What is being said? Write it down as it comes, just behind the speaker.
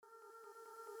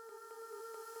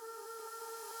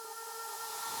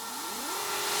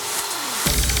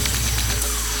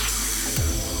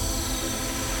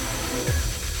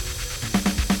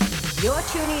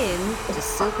tuning in to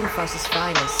Silk and Foss's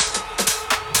finest.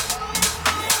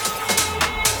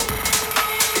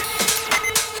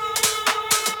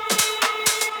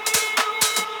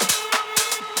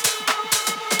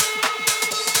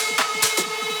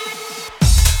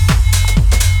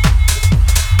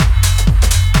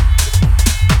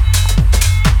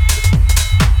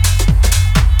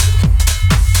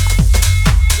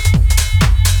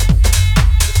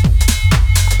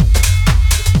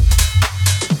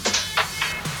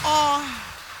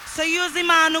 The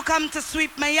man who come to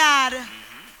sweep my yard,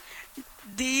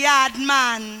 the yard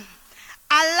man.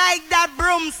 I like that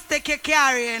broomstick you're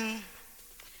carrying.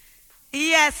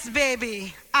 Yes,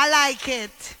 baby, I like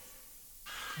it.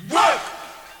 Work!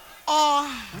 Oh,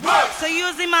 work! So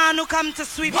you're the man who come to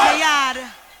sweep my yard,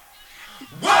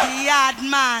 the yard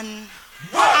man.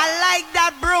 I like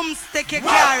that broomstick you're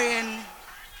carrying.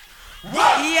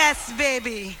 Yes,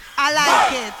 baby, I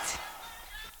like it.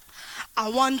 I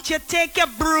want you to take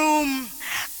your broom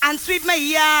and sweep my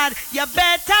yard. You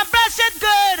better brush it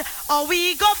good or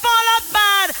we go fall out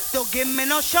bad. Don't give me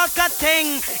no shortcut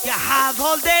thing. You have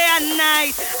all day and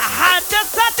night. I had to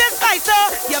satisfy, so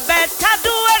you better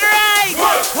do it right.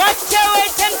 What you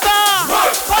waiting for?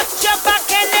 Put your back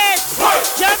in it.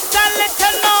 Just a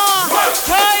little more.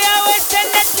 Throw your waist in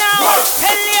it now.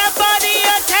 Tell your body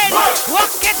you're 10.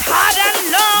 Walk it hard and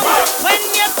long. When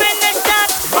you finish that,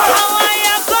 how are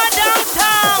you go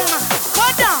downtown? Go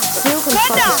down. Silk and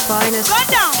Foss's finest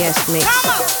guest mix. Come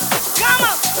up, come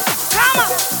up, come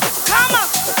up, come up.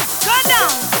 Go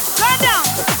down, go down,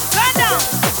 go down,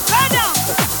 go down.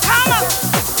 Come up,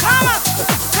 come up,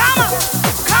 come up,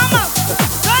 come up.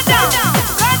 Go down,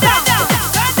 go down, go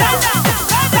down, go down,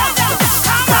 go down.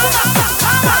 Come up,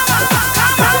 come up, come up,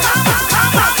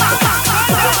 come up,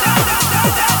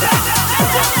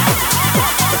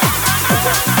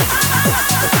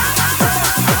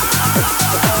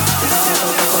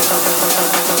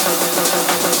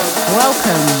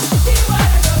 Welcome.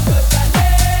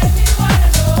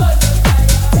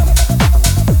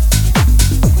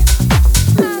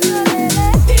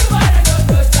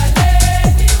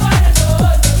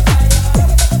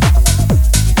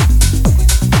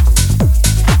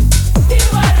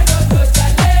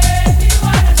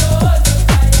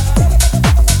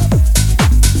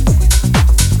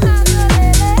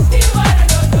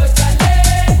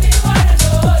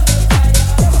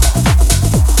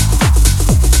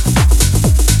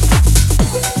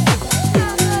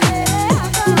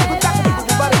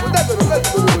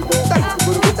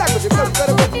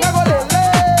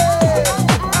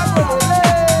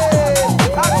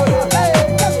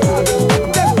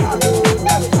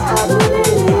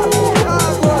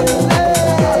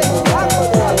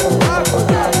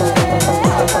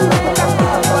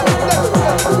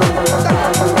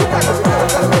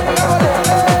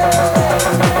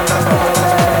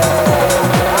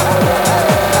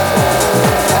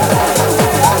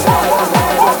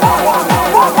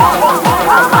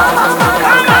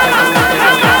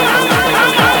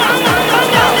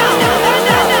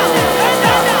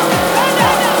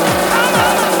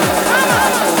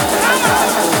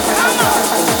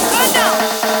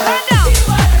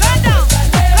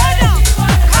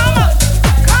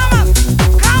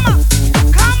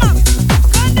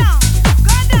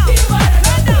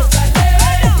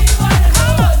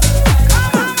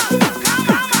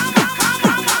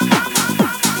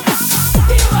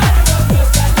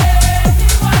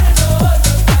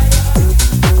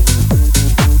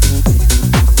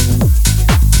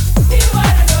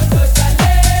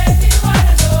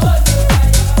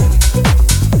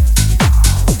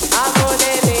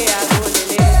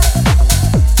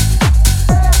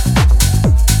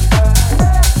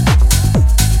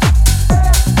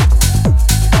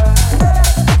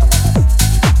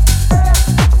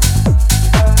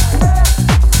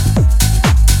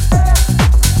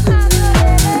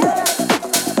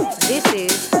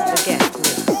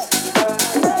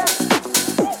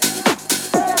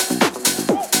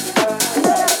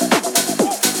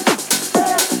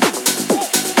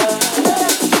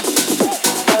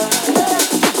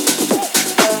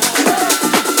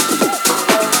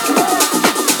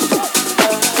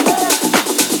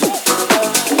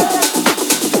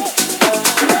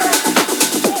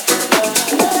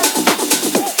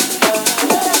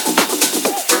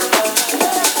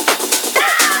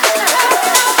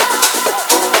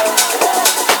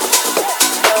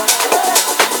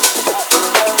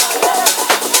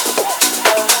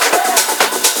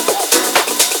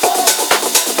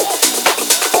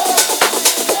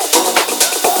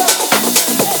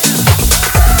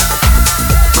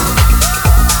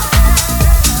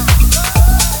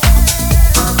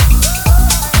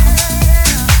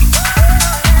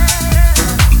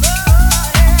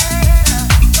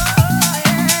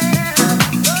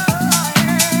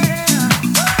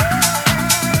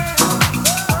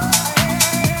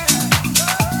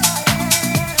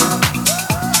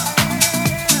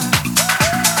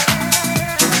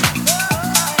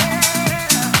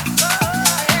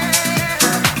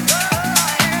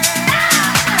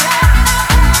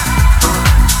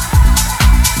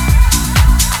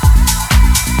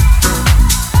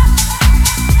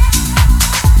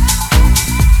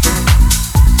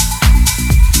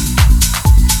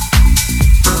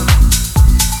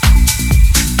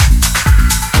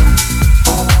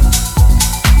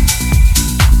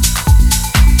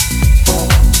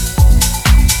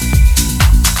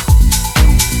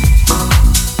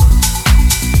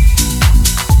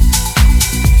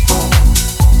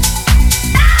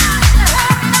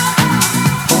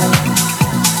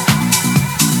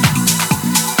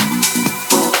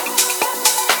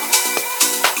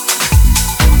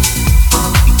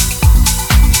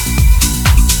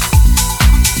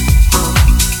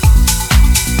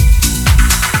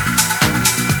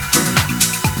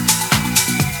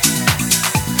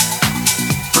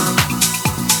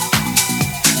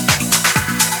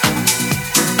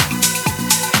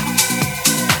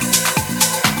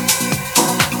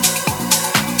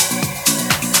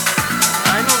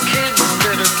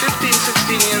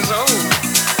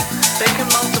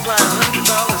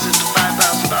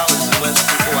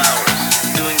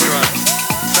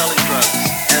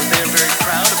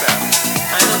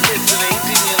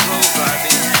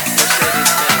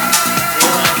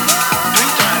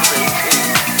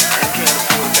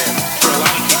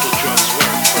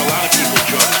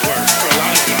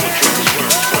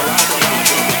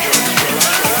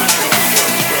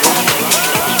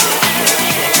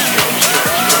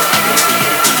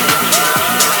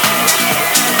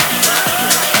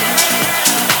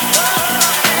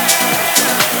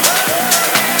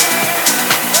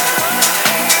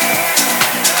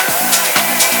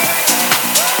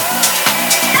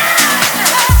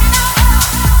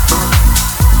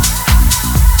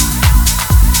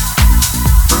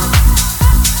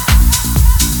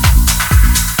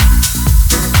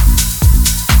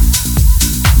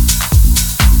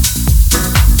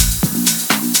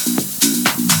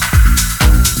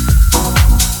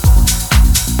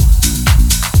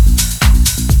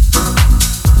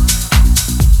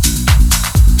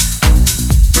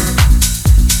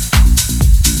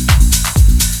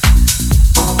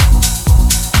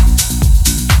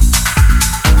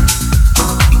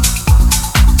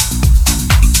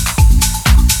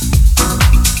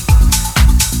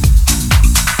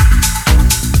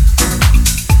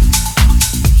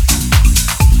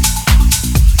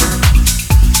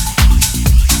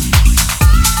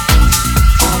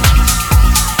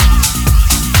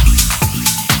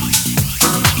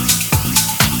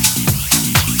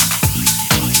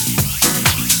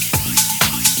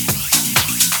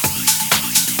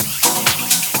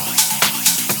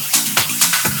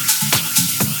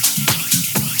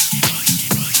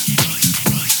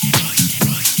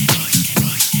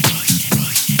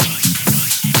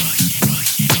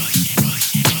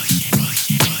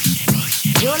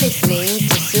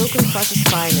 Fuss's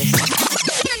finest.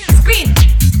 Scream!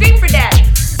 Scream for daddy!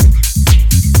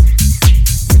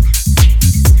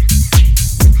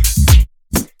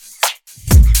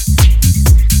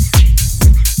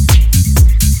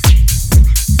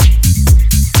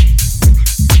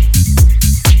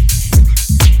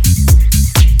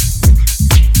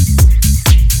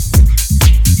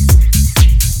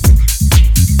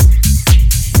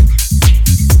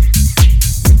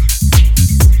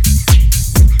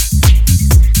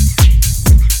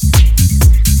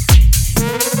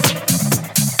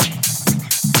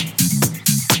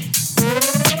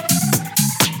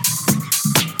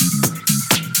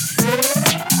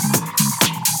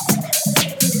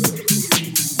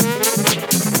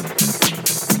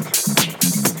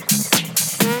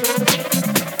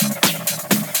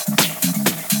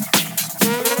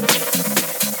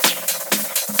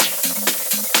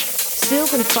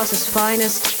 Silk and Fuss's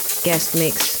finest guest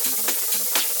mix.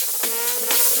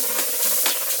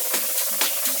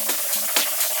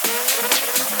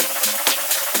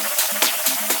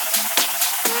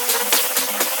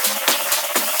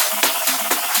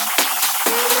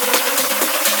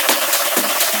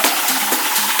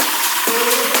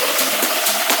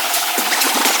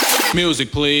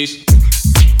 Music, please.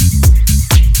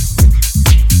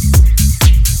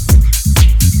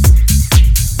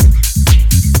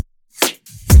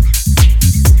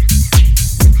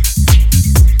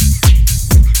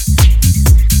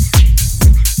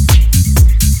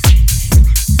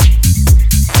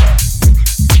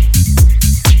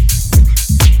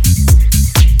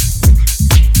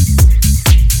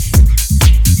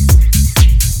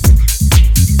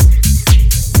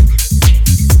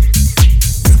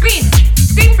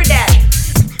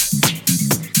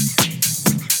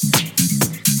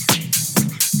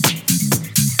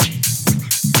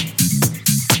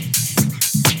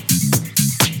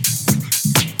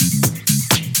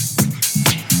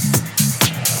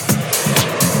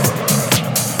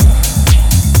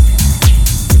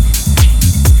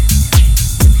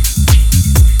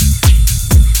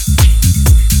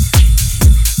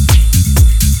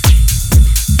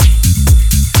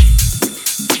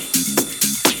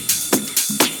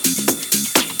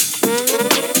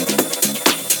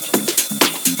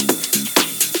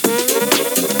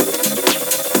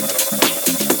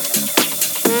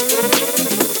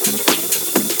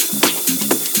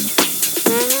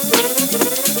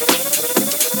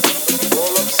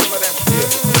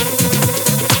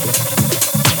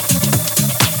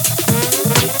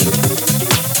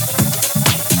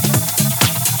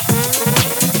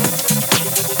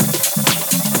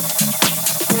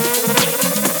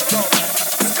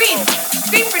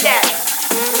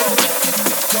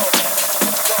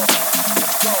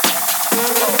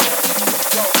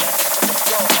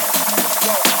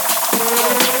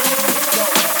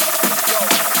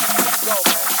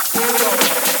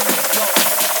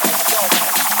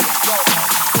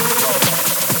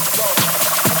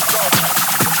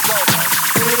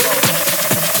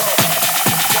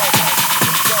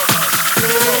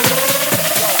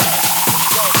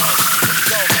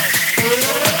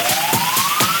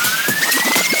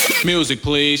 Music,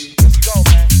 please.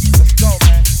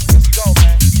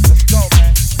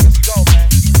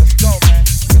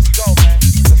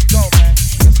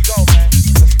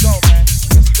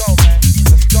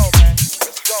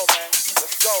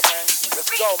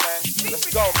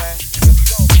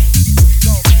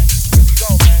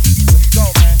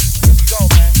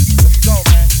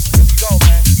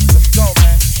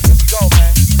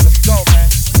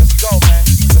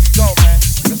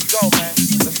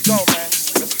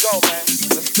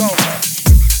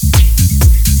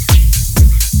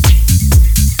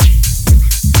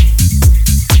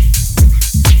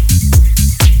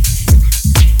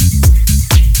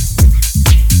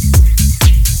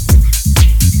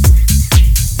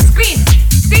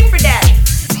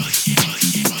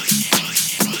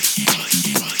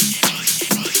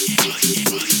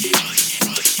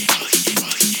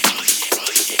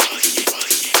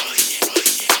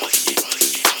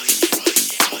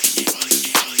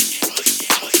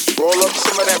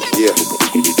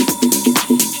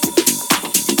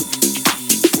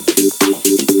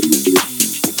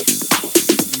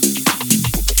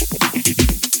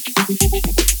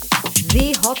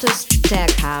 The hottest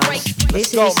tech house.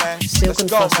 This is Silk and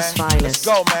Fuss's finest. Let's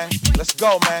go, man. Let's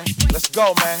go, man. Let's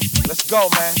go, man. Let's go,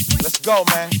 man. Let's go,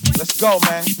 man. Let's go,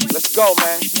 man. Let's go,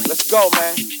 man. Let's go,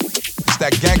 man. It's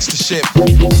that gangster shit.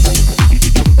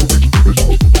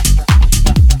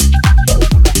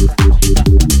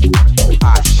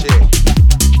 Ah, shit.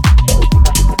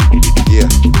 Yeah.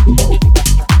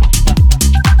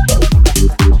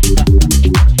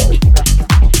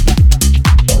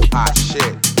 Ah,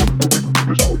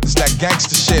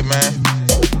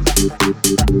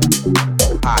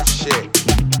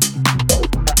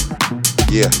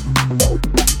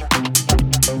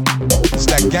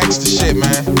 gangsta shit,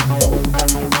 man.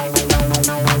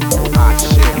 Ah,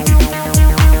 shit.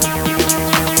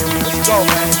 Let's go,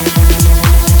 man.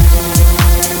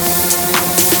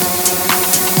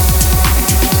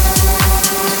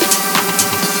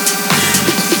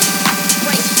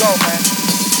 Let's go, man.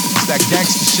 It's that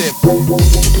gangsta shit.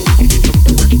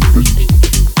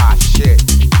 Ah, shit.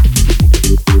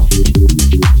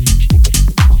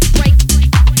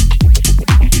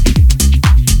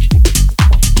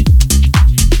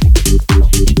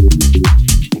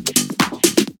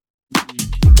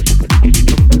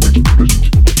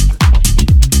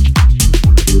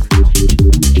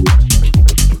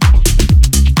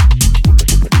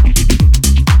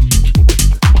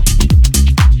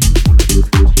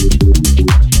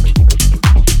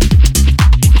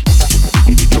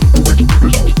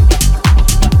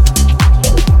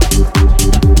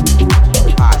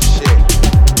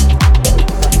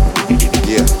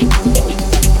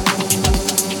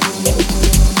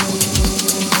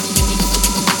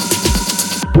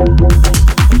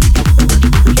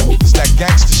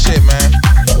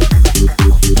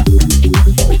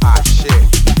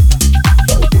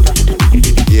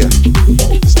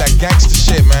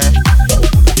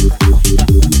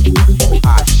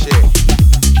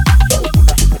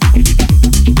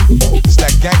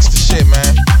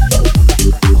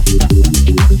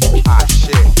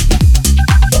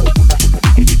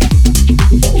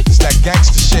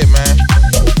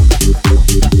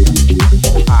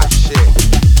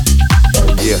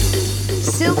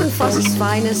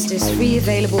 Finest is free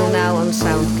available now on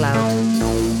SoundCloud.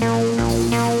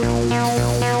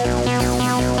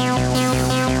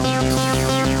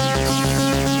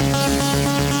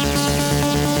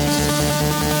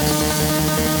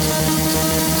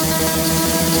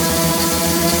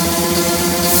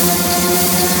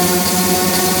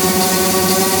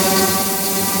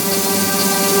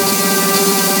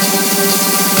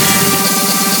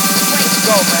 Let's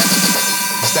go, man.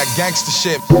 It's that gangsta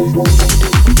shit.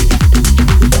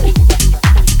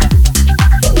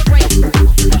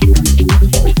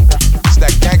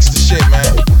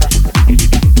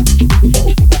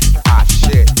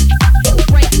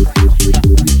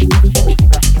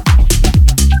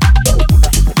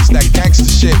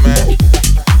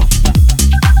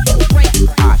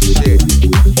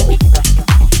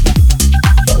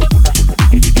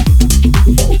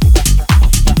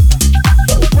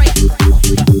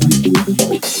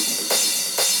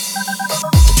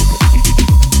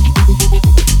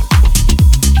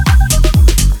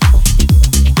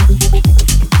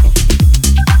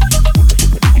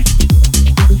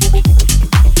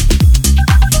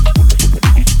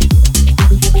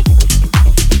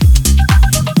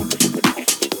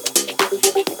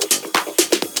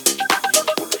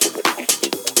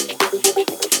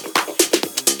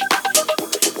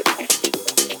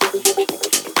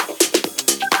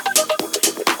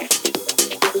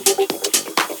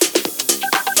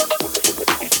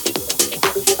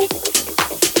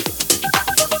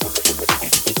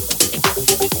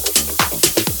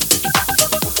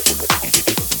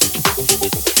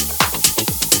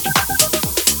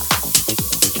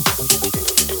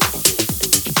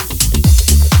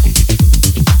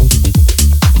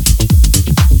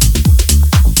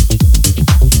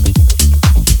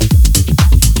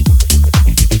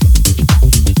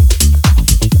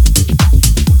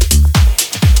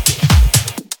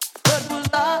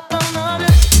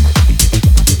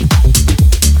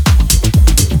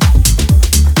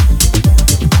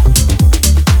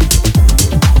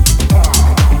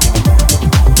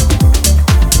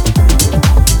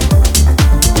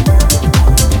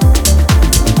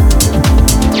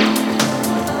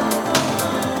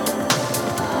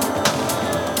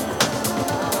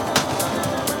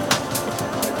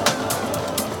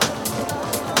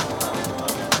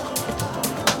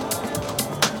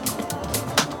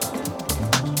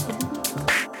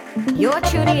 You're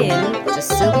tuning in to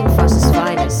Silken Foss's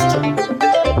Finest.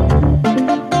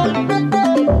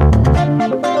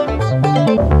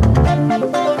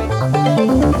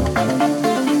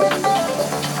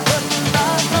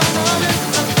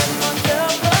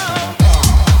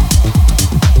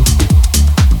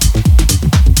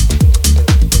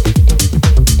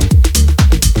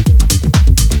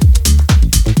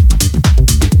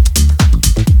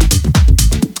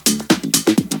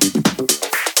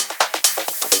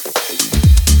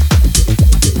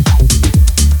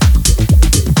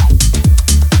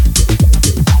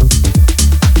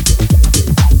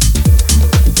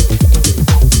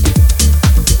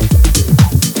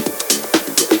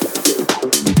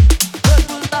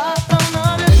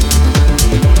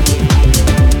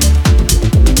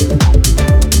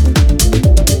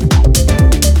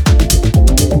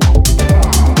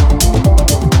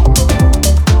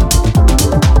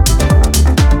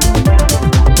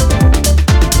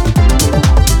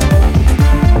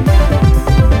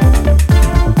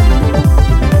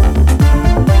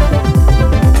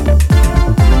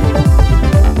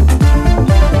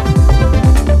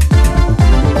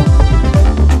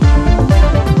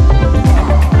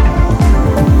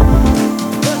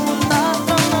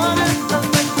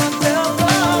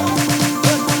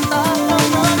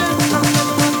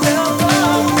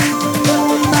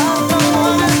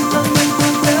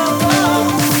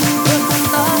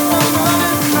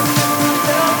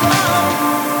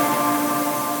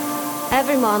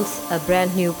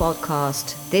 brand new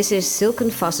podcast. This is Silk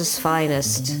and Fuss's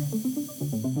finest.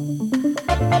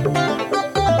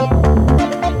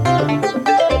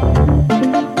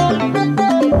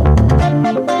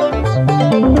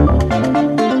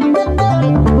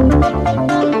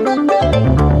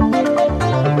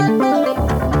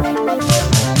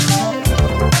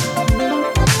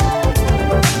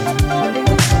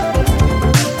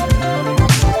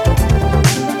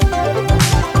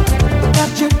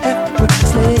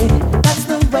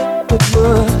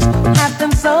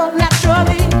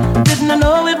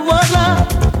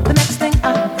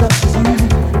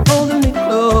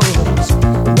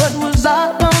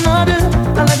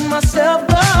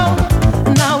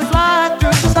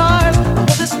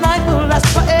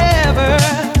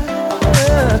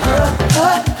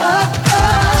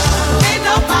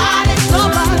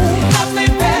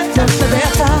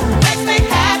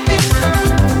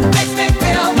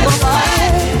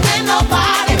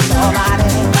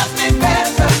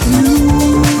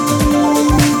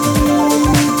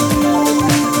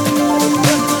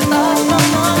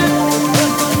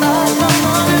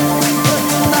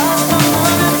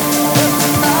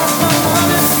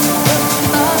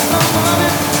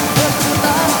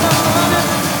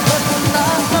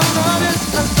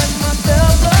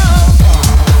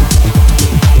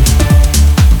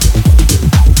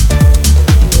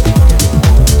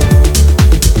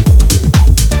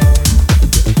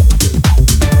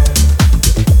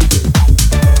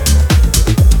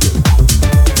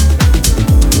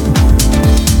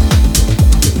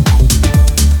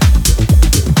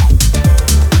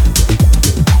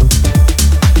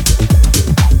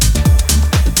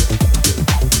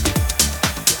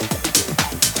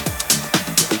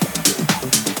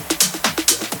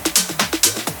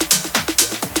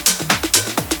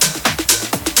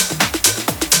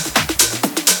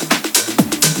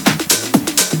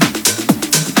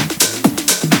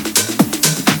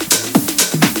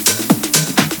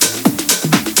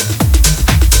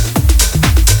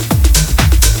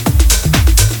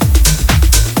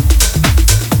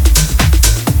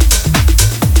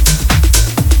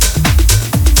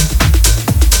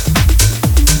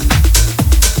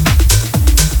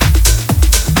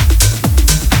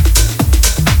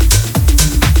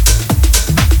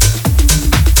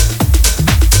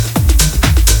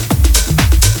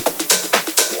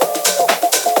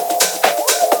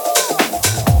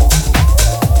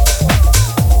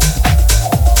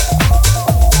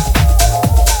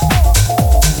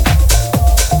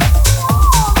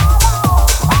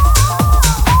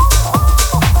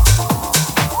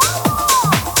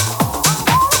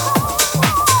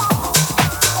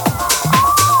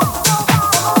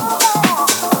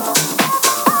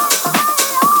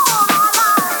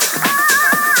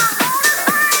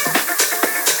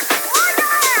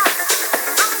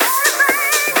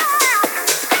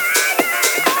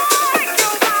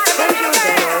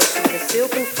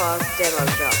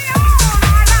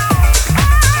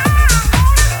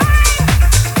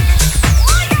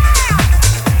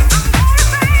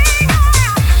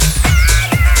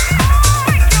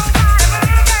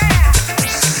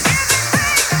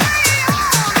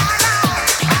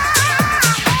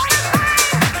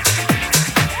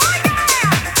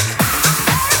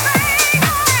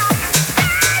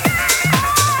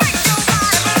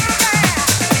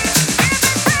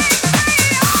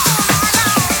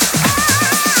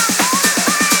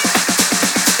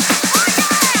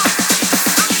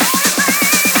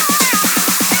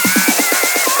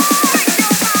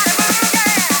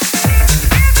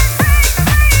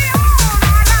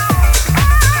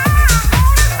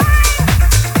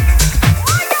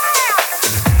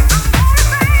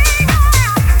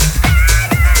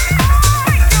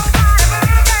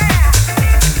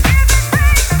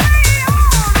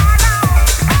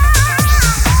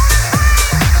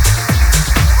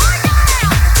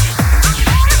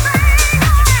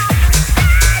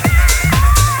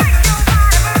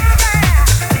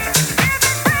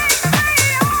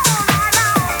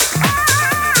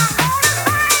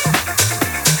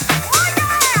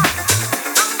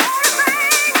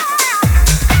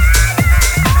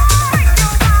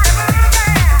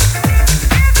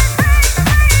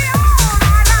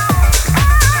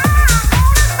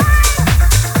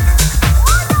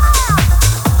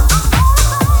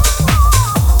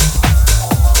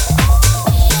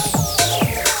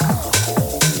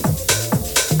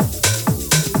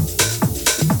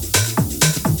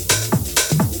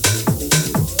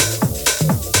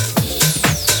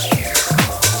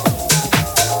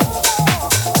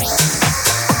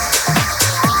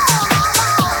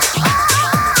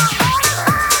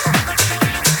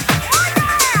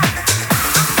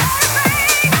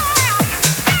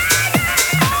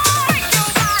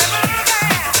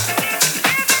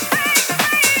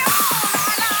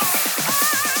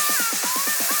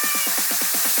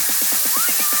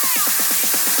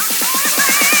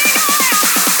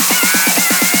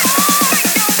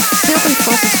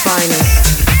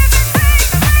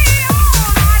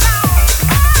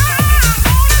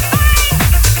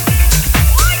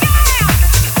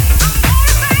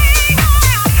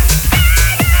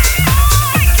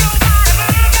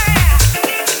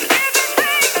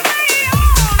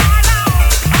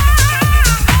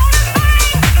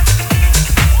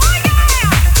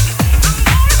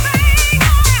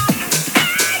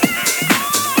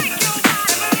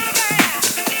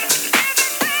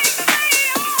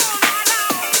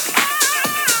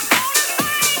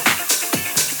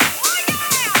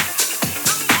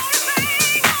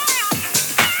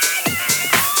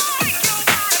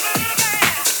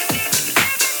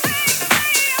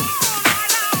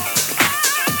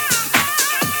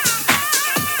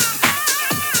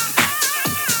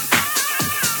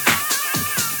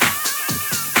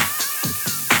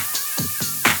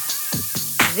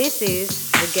 This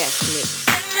is the guest mix.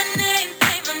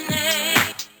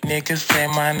 Niggas say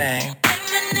my name.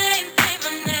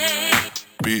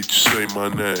 Bitch, say my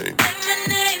name.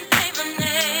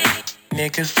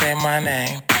 Niggas say my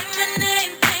name.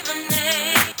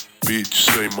 Bitch,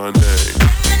 say my name.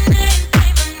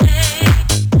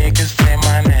 Niggas say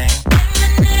my name.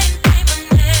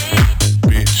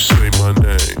 Bitch, say my name. Niggas say my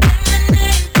name.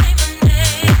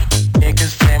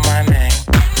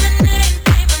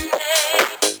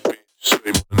 Bitch, say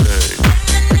my name.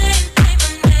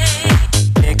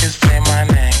 Niggas say my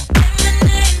name.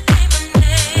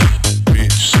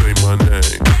 Bitch, say my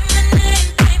name.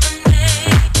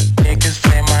 Niggas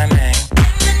say my name.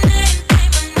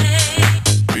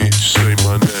 Bitch, say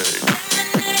my name.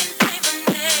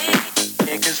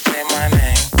 Niggas say my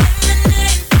name.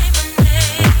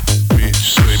 Bitch,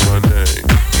 say my name.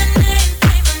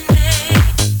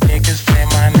 Niggas say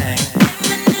my name.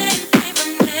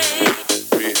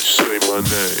 Bitch, say my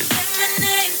name.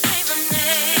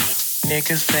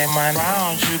 Niggas say my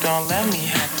round, you don't let me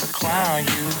have to clown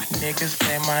you. Niggas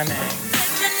say my name.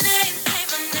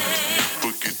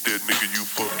 Forget that nigga you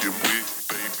fucking with,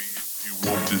 baby. You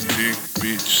want this dick,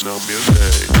 bitch, now me a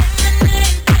name.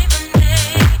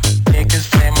 Niggas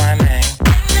say my name.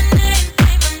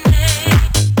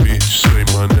 Bitch, say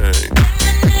my name.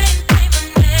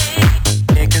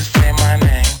 Niggas say my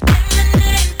name.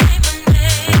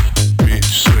 Bitch,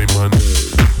 say my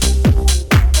name.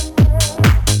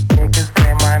 Niggas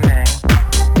say my name.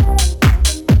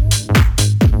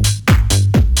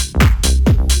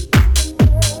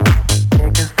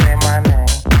 Niggas say my name.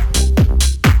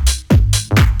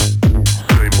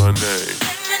 Say my name.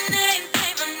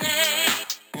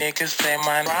 Niggas say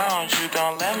my round, you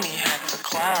don't let me have to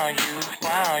clown you,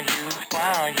 clown you,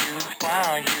 clown you,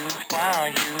 clown you, clown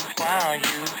you, clown you,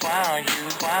 clown you,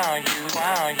 clown you, clown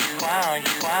you, clown you, clown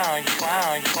you, clown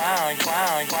you, clown you, clown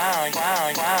you, clown you, clown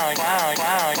you, clown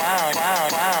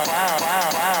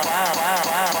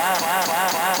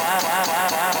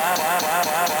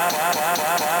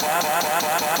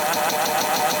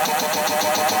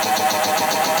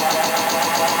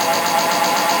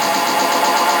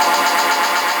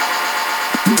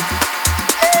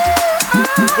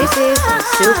This is a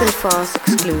Silk and Fast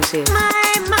exclusive.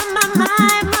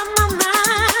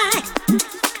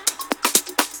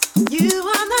 You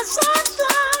are the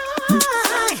sunshine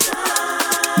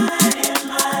in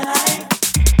my life.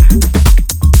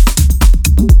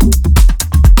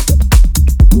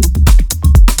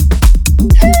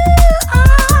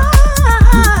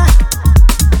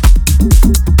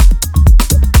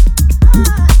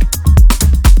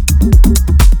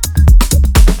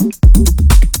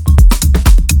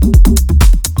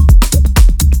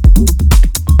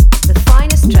 The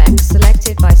finest track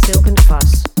selected by Silk and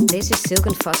Fuss. This is Silk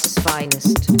and Fuss's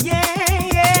finest.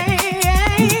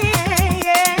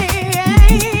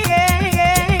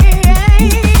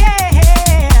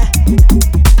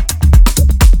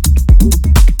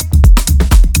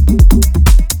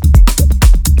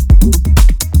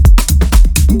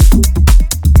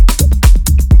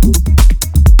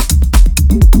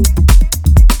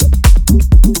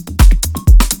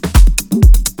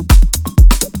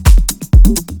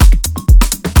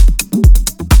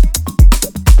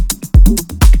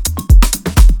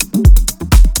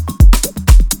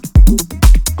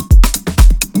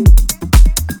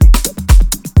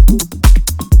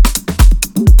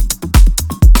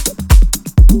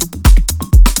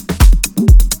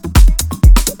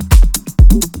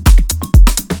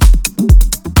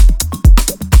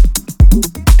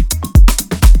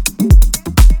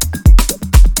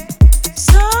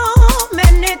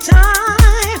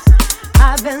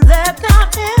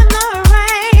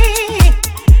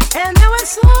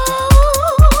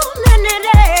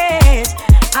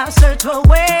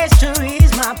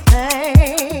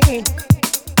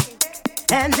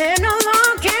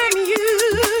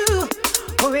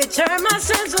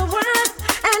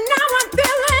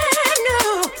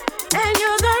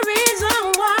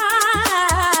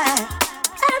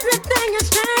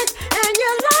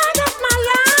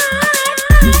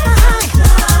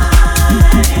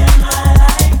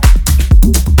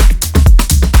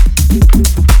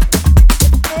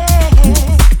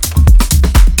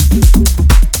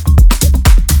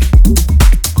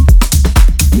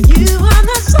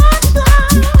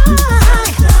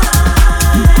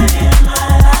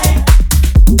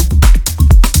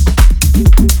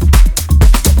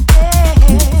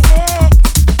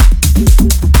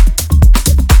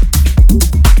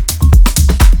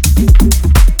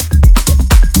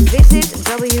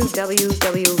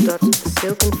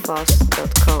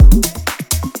 www.silkandfast.com.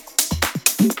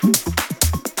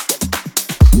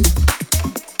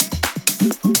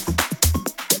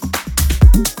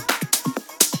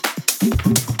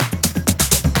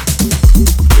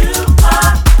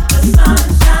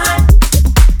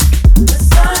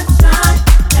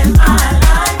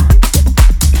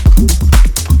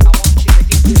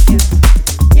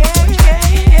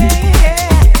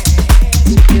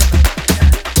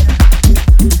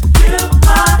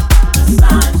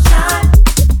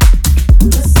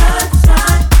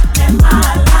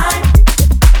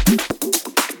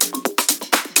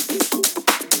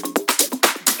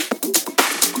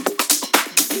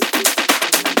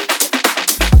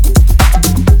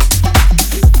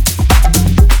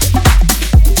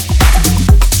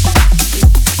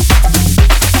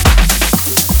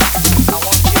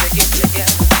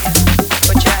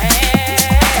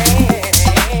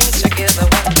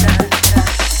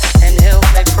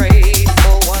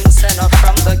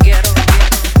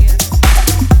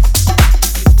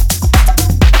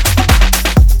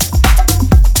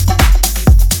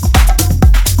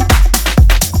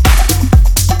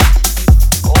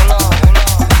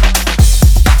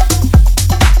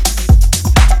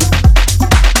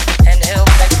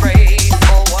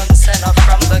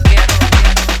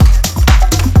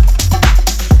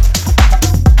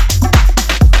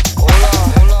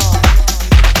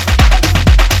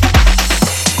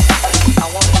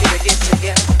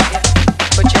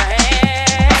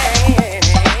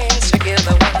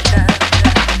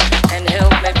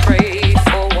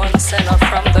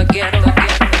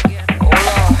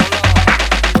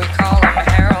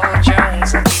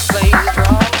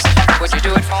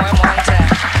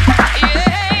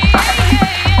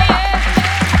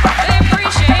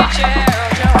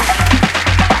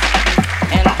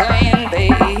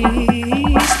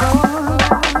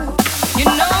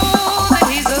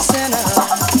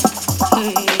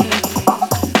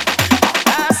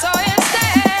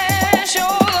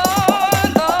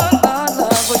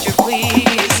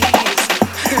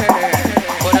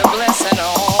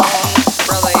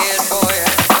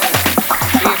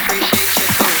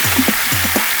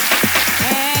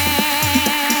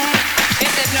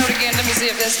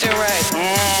 still right.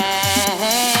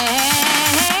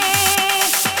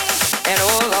 And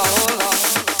oh Lord,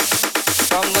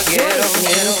 from the ghetto,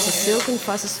 To Silk and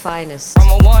Fuss's finest. from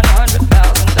a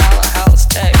 $100,000 house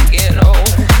tag ghetto.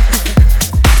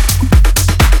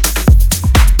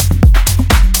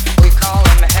 We call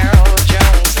him Harold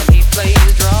Jones, and he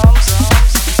plays drums.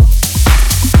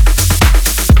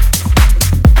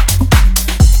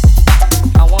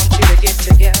 I want you to get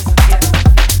together.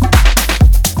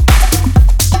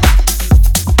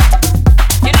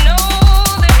 You know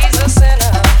that he's a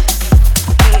sinner.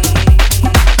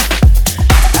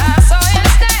 I saw you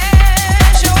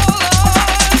stash your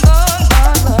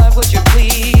Lord, would you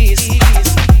please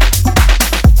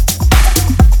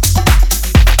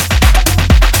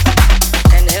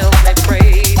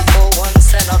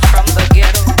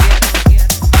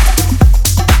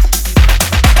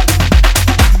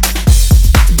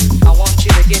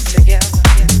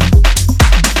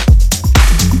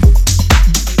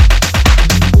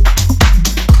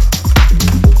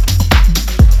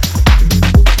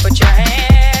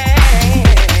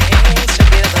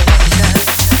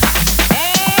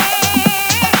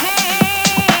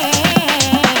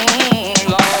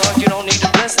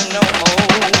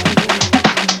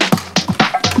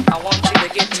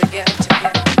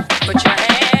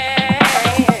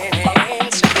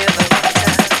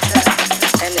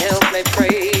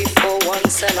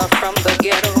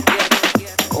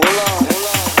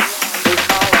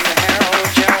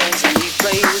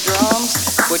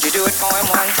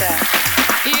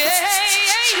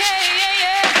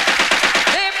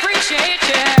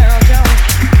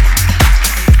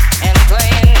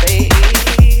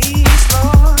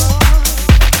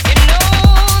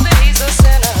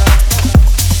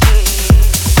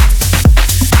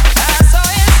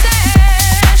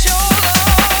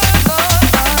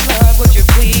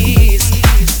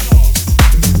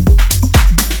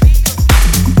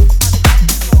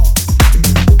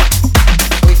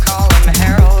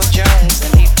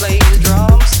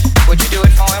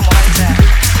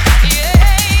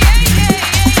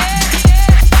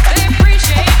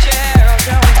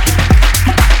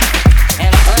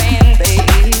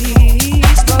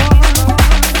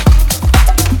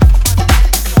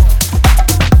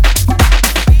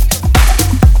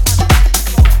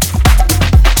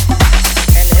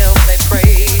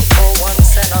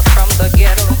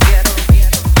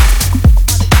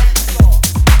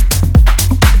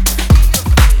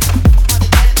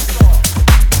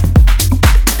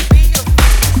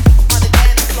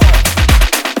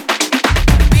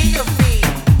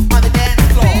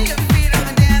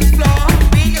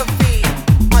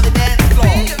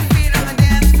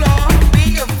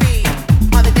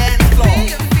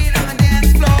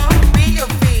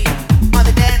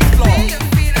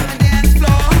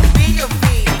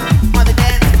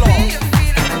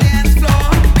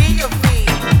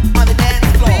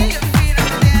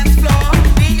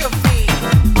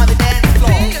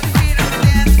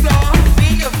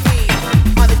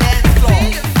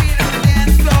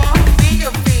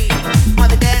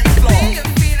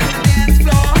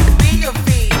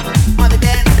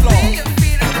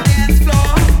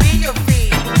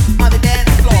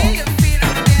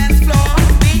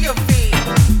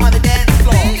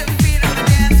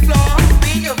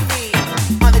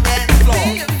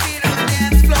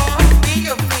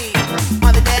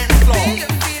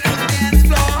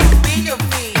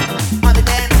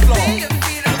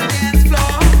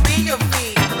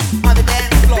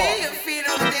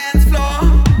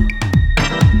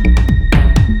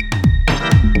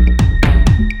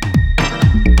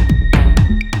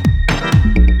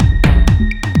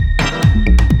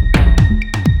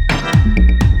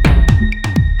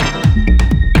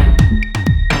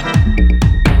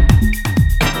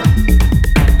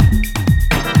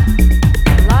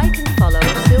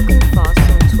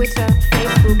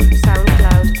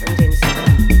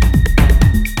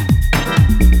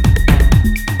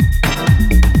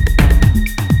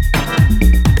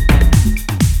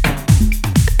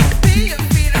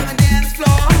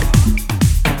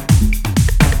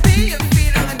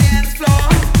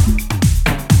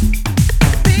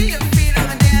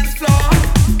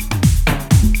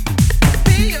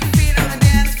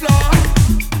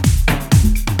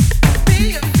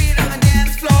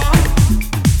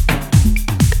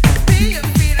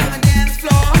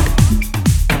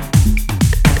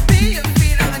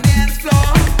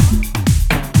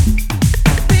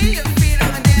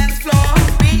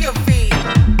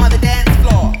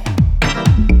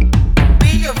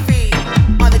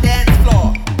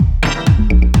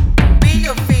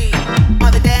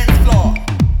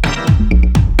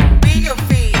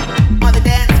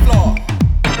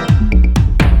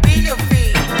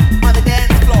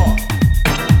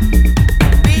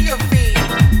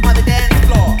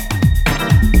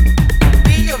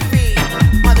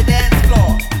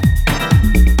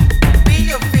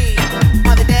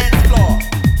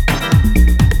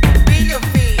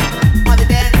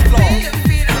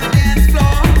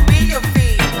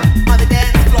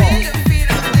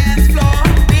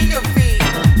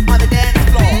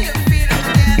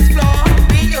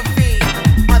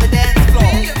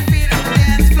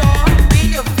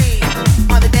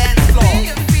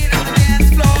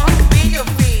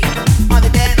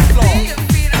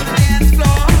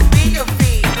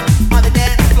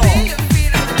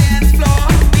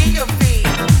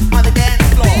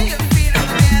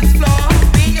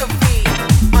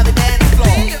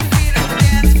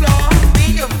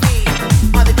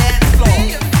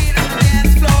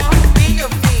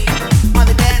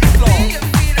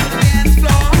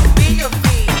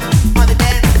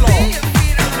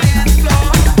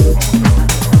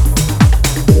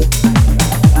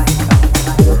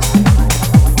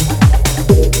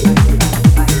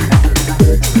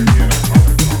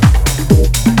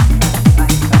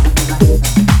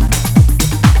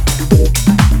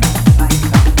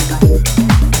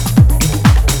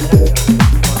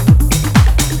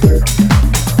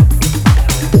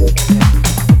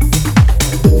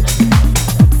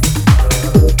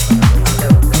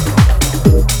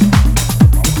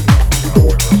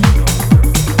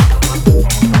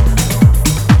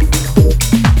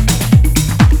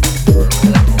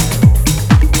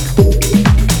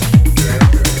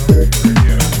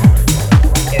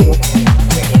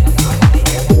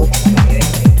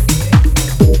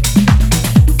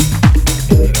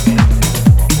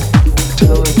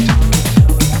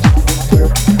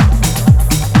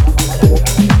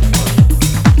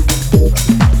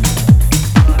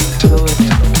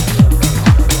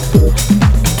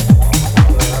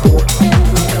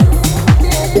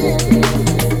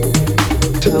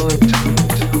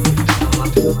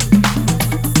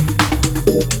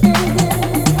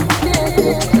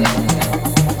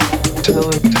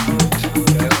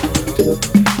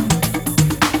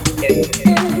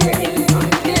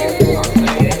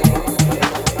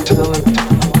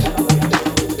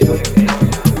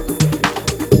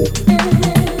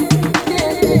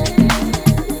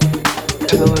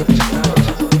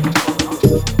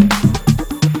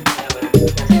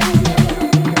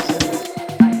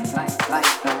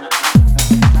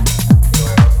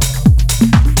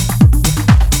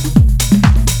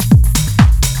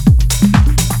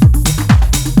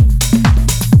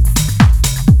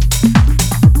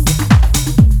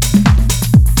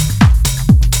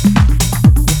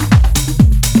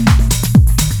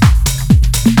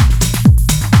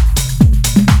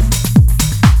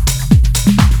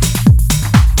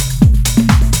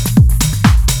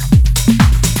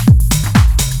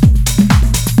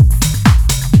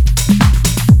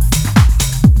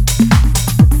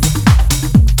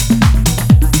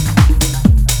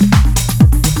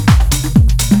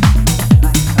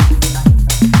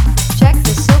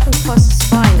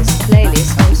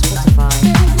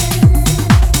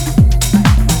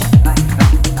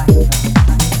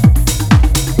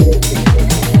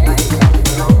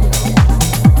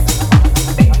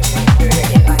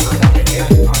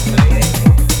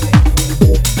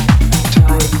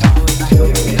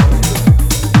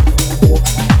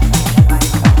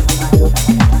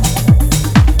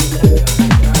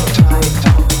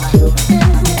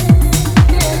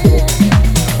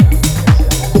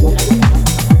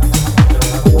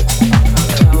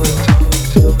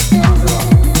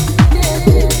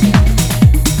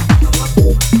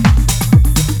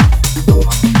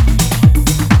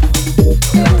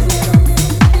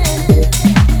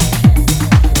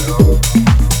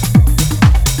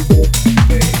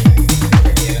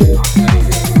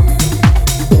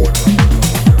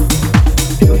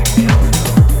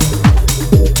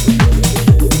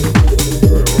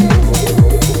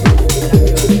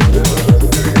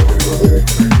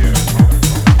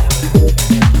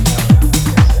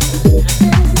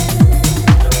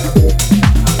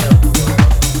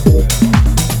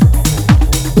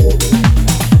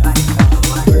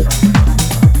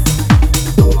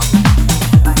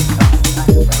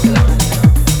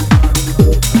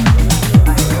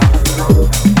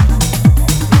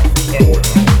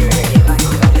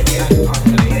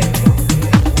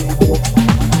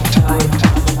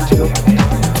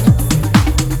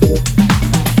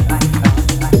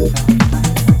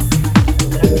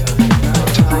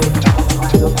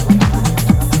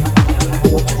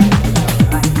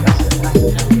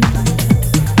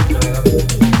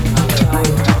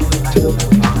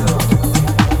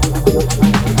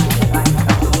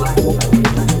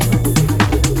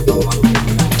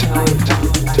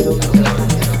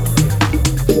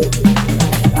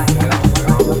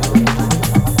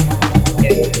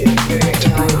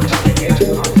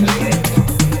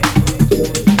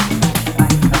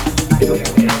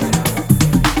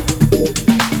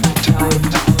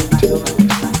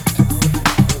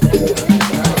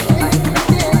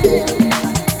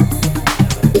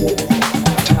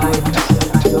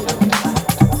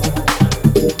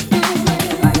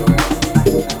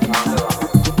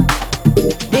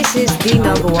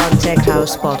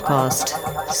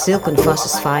Podcast, Silk and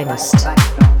Fuss's finest.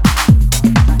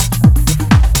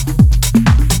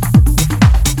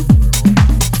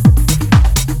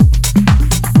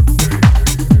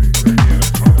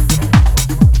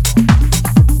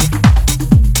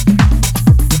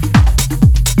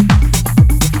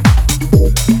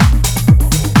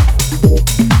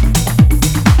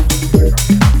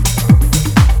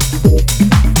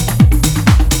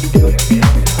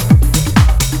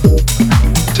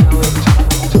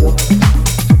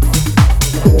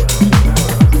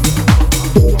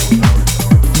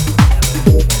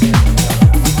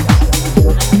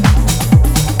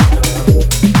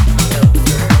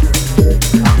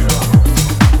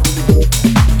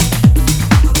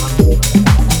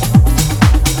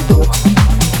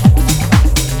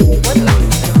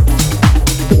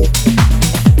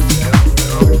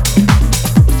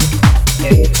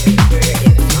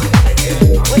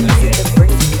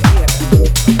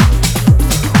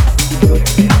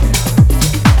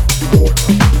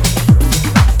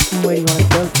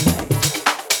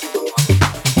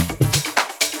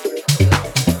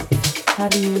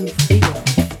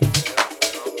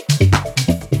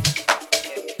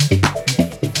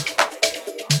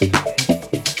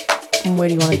 Where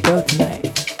do you want to go tonight?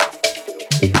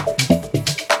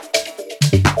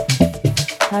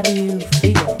 How do you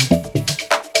feel?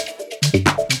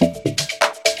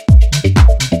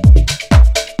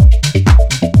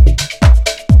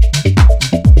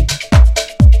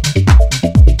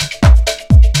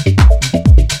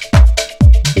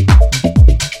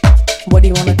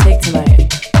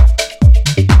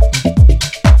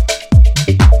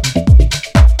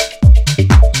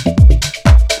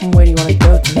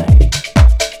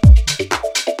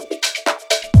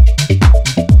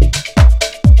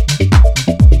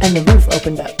 and the roof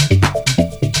opened up.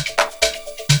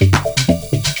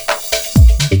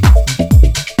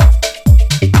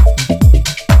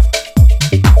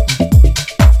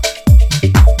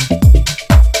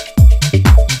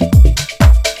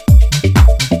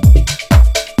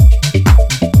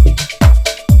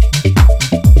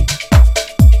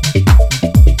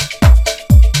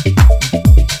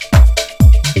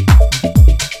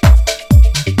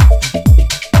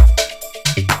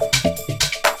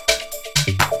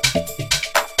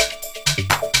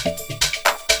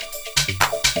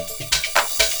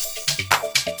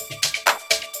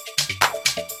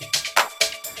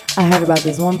 I heard about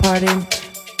this one party.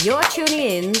 You're tuning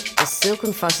in to Silk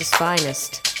and Fuss's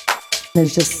finest.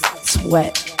 There's just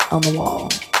sweat on the wall.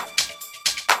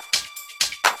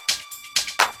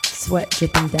 Sweat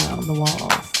dripping down the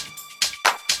walls.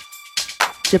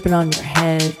 Dripping on your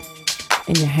head,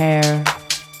 in your hair,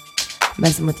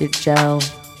 messing with your gel.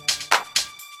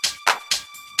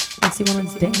 Makes you want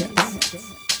to dance.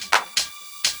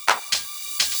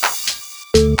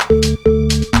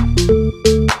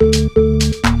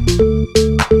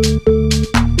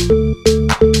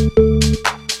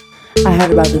 I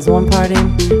heard about this one party.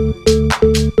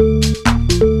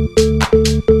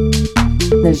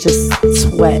 There's just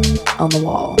sweat on the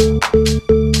wall.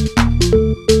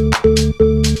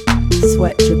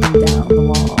 Sweat dripping down the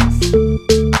walls.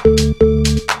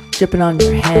 Dripping on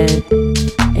your head,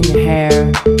 in your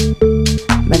hair,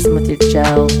 messing with your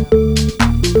gel.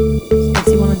 Makes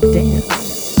you want to dance.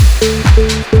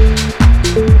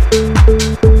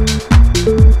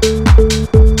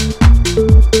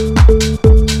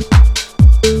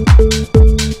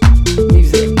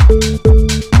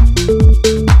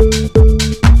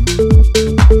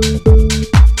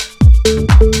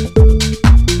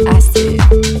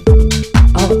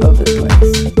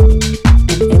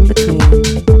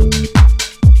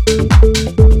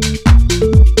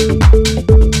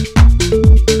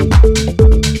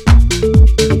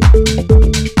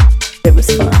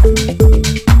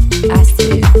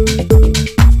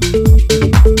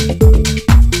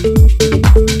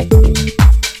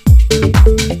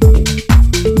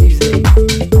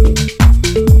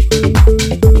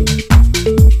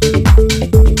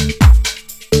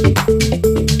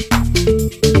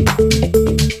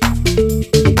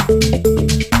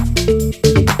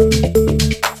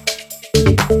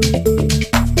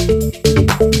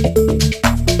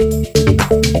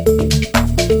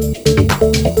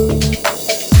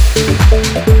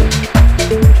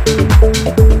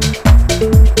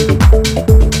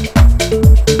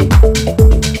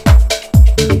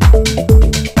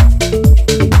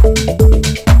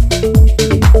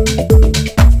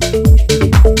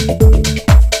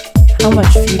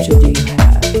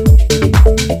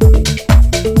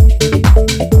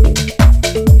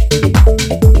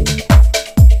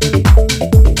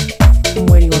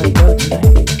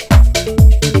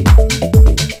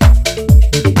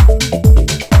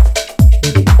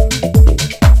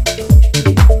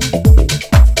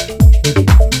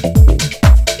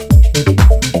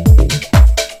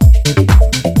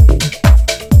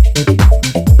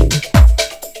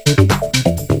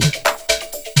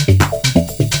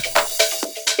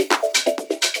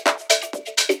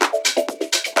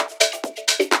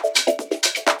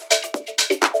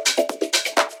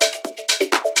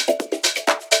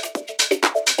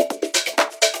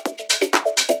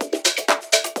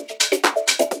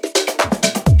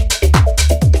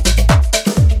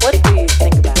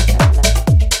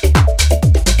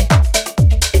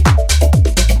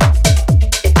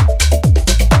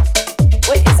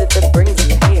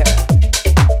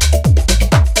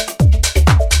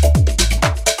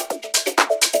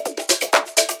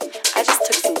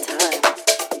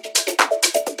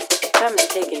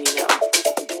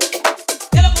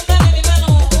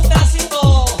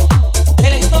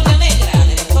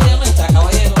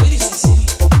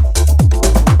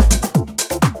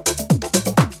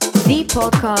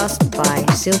 Podcast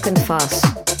by Silk and Fuss.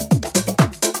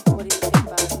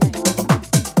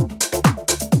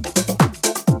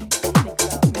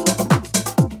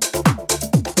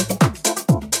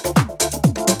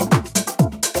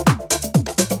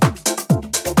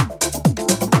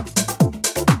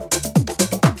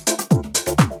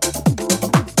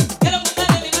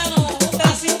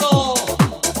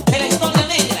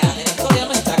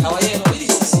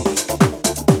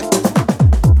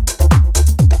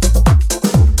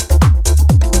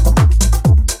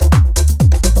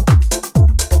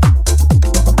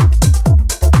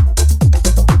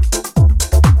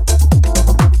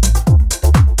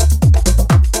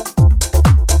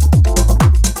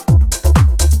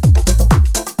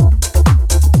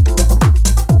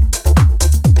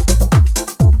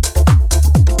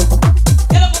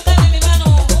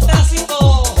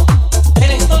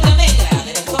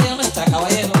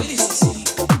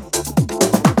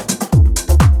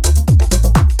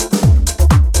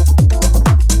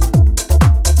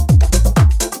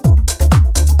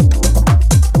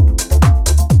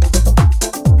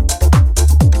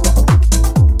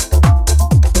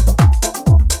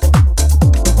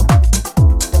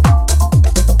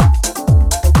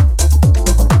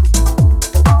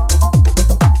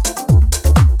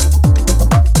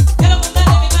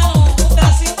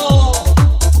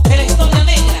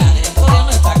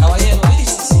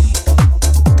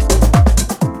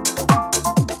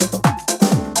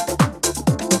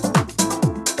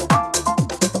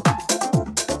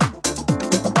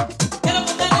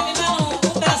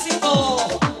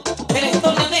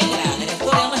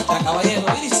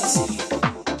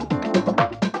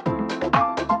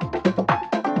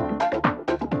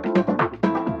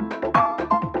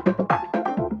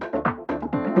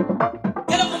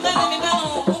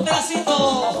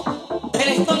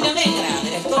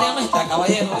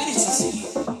 caballero, y dice así.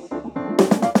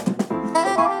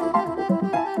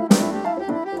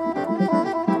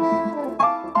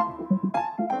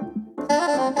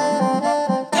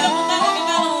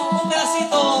 Un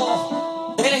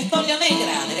pedacito de la historia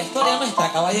negra, de la historia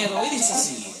nuestra, caballero, y dice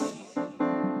así.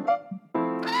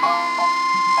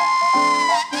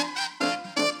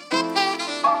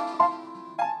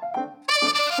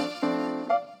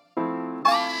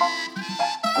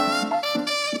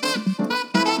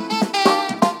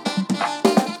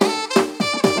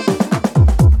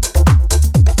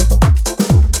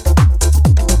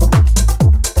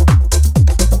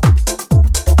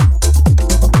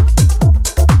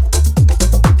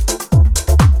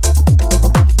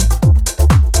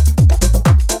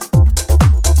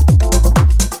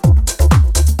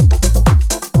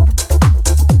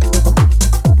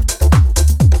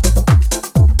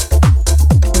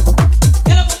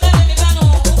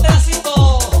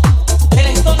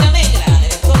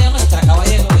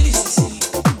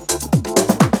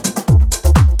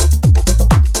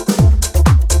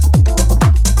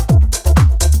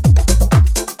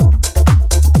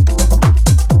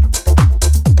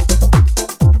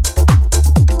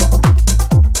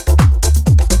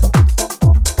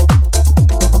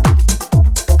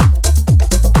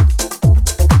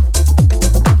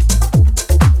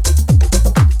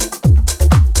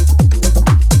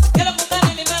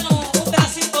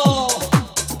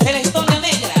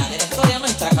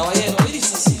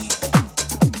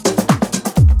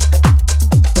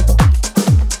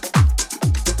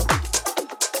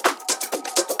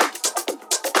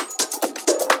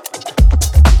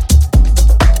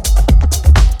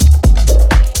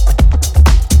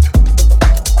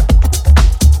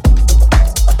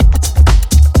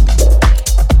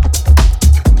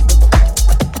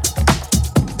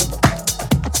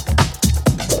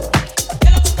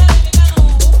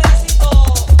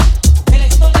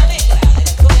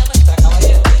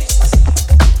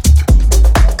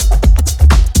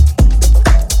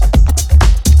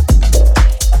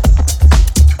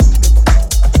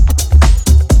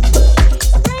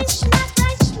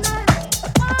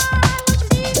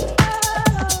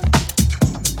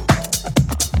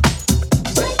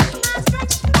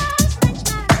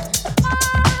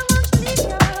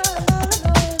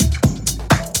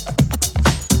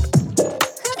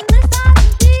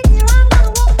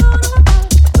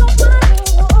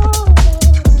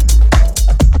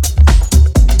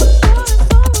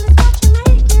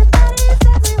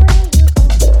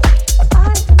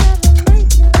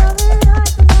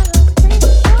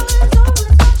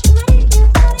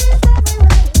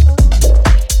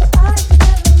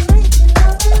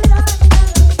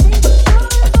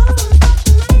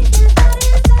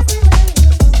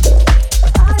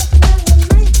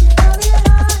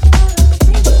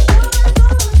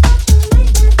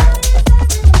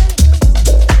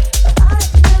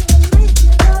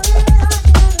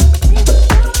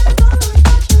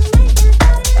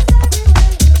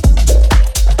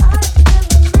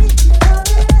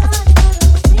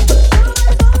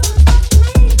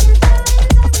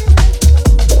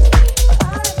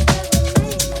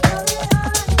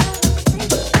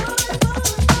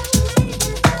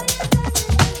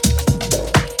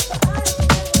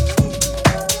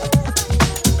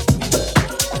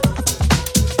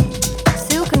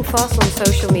 Fast on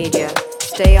social media.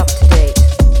 Stay up to date.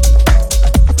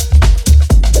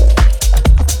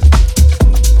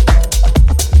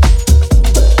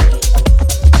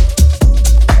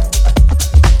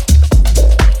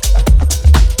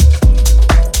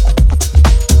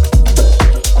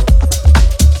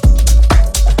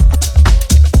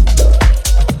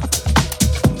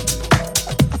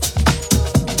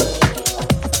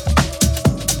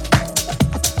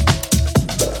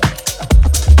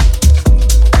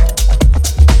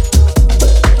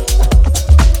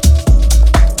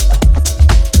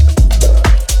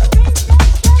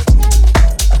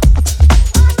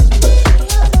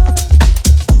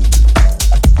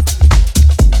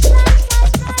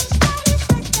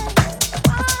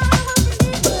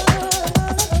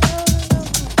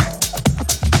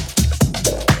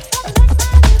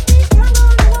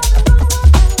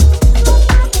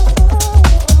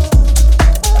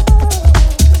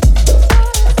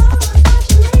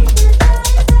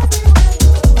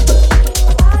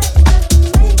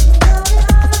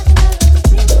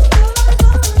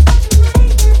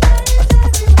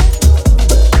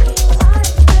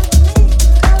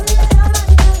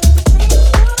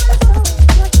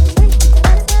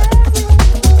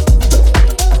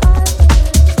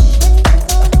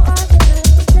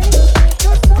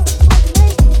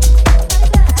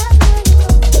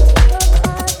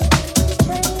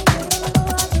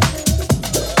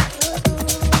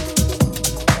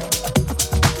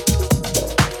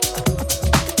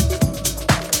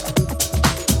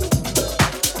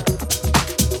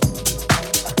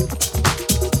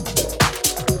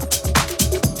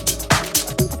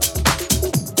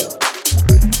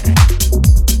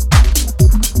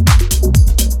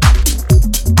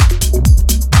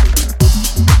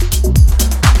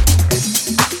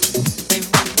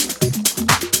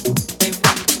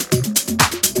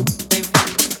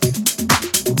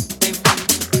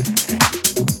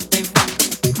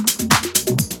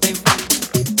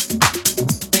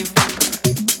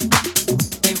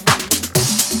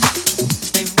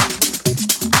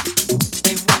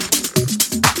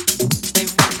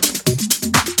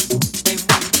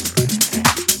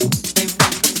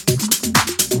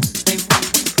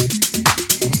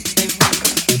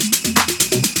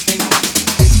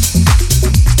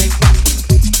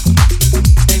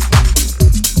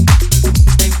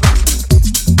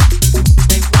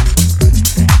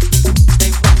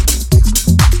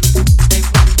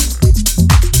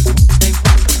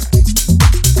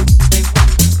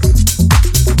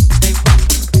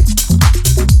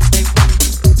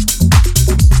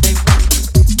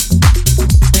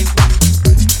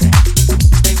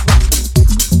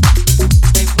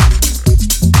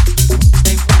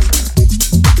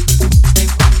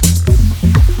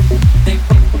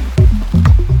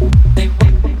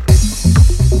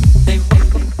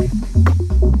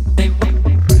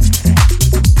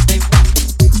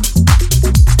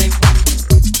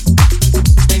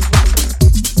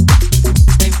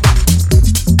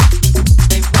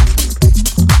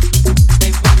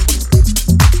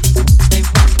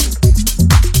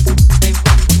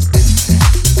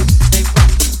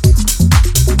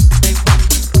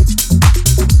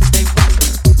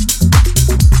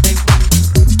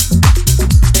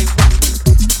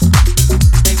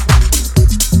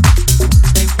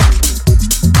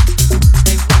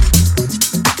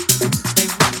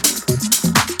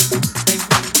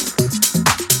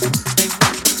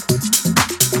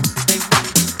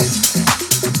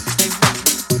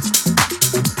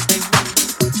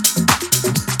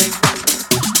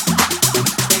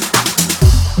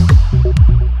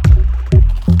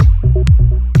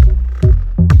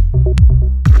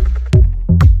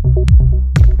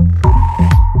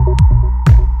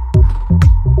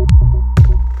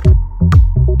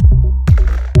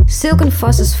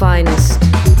 Foss's finest.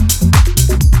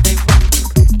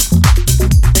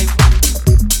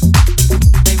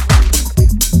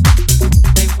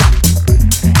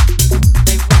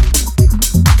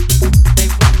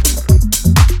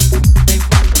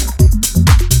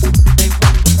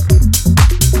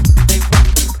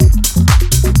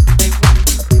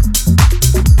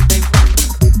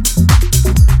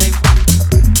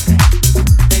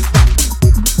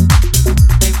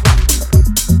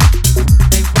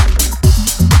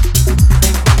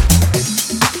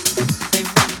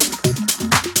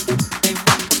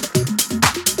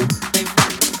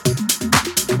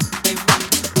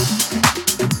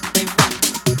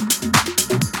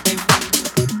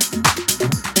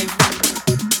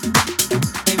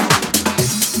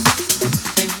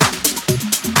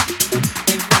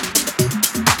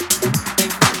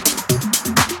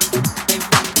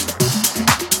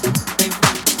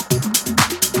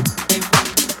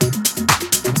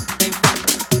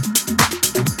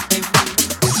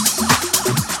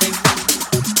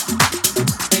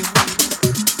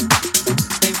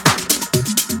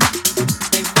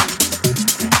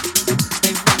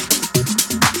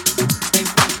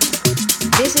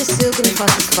 This is Silk and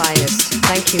Foss's finest.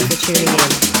 Thank you for tuning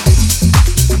in.